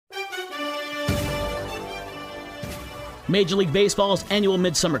Major League Baseball's annual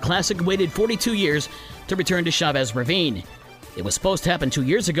Midsummer Classic waited 42 years to return to Chavez Ravine. It was supposed to happen 2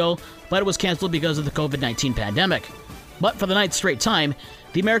 years ago, but it was canceled because of the COVID-19 pandemic. But for the ninth straight time,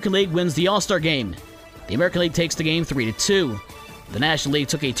 the American League wins the All-Star Game. The American League takes the game 3-2. The National League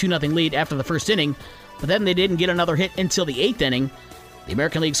took a 2-0 lead after the first inning, but then they didn't get another hit until the 8th inning. The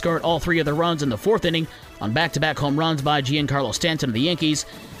American League scored all 3 of their runs in the 4th inning on back-to-back home runs by Giancarlo Stanton of the Yankees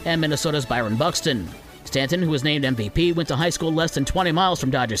and Minnesota's Byron Buxton. Stanton, who was named MVP, went to high school less than 20 miles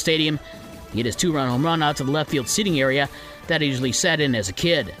from Dodger Stadium. He hit his 2-run home run out to the left field seating area that he usually sat in as a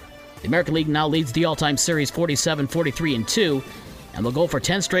kid. The American League now leads the all-time series 47-43-2 and will go for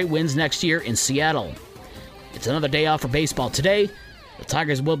 10 straight wins next year in Seattle. It's another day off for baseball today. The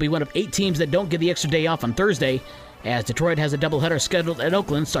Tigers will be one of 8 teams that don't get the extra day off on Thursday, as Detroit has a doubleheader scheduled at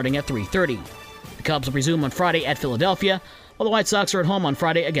Oakland starting at 3:30. The Cubs will resume on Friday at Philadelphia, while the White Sox are at home on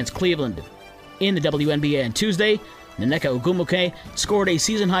Friday against Cleveland. In the WNBA on Tuesday, Nneka Ogwumike scored a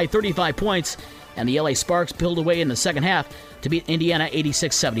season-high 35 points, and the LA Sparks pulled away in the second half to beat Indiana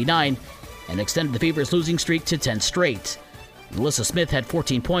 86-79 and extended the Fever's losing streak to 10 straight. Melissa Smith had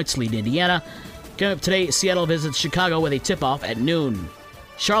 14 points to lead Indiana. Coming up today, Seattle visits Chicago with a tip-off at noon.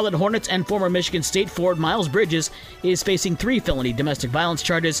 Charlotte Hornets and former Michigan State forward Miles Bridges is facing 3 felony domestic violence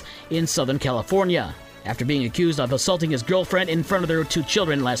charges in Southern California after being accused of assaulting his girlfriend in front of their 2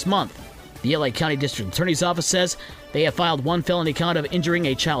 children last month. The LA County District Attorney's Office says they have filed 1 felony count of injuring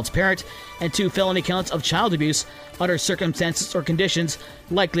a child's parent and 2 felony counts of child abuse under circumstances or conditions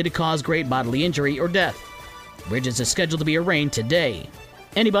likely to cause great bodily injury or death. Bridges is scheduled to be arraigned today.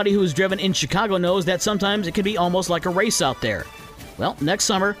 Anybody who's driven in Chicago knows that sometimes it can be almost like a race out there. Well, next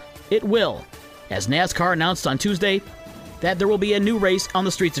summer, it will, as NASCAR announced on Tuesday that there will be a new race on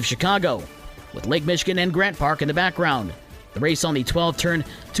the streets of Chicago, with Lake Michigan and Grant Park in the background. The race on the 12-turn,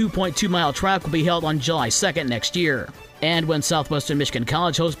 2.2-mile track will be held on July 2nd next year. And when Southwestern Michigan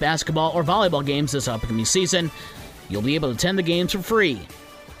College hosts basketball or volleyball games this upcoming season, you'll be able to attend the games for free.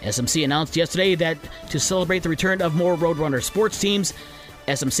 SMC announced yesterday that to celebrate the return of more Roadrunner sports teams,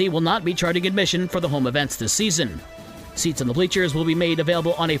 SMC will not be charging admission for the home events this season. Seats in the bleachers will be made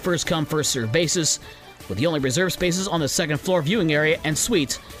available on a first-come, first-served basis, with the only reserved spaces on the second-floor viewing area and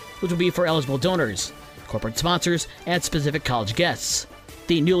suites, which will be for eligible donors, corporate sponsors, and specific college guests.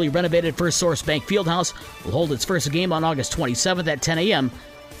 The newly renovated First Source Bank Fieldhouse will hold its first game on August 27th at 10 a.m.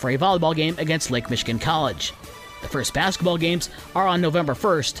 for a volleyball game against Lake Michigan College. The first basketball games are on November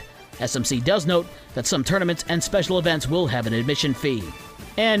 1st. SMC does note that some tournaments and special events will have an admission fee.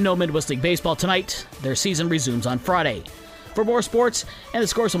 And no Midwest League baseball tonight. Their season resumes on Friday. For more sports and the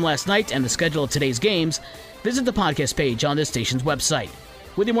scores from last night and the schedule of today's games, visit the podcast page on this station's website.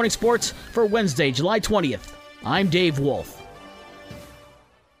 With your morning sports for Wednesday, July 20th, I'm Dave Wolf.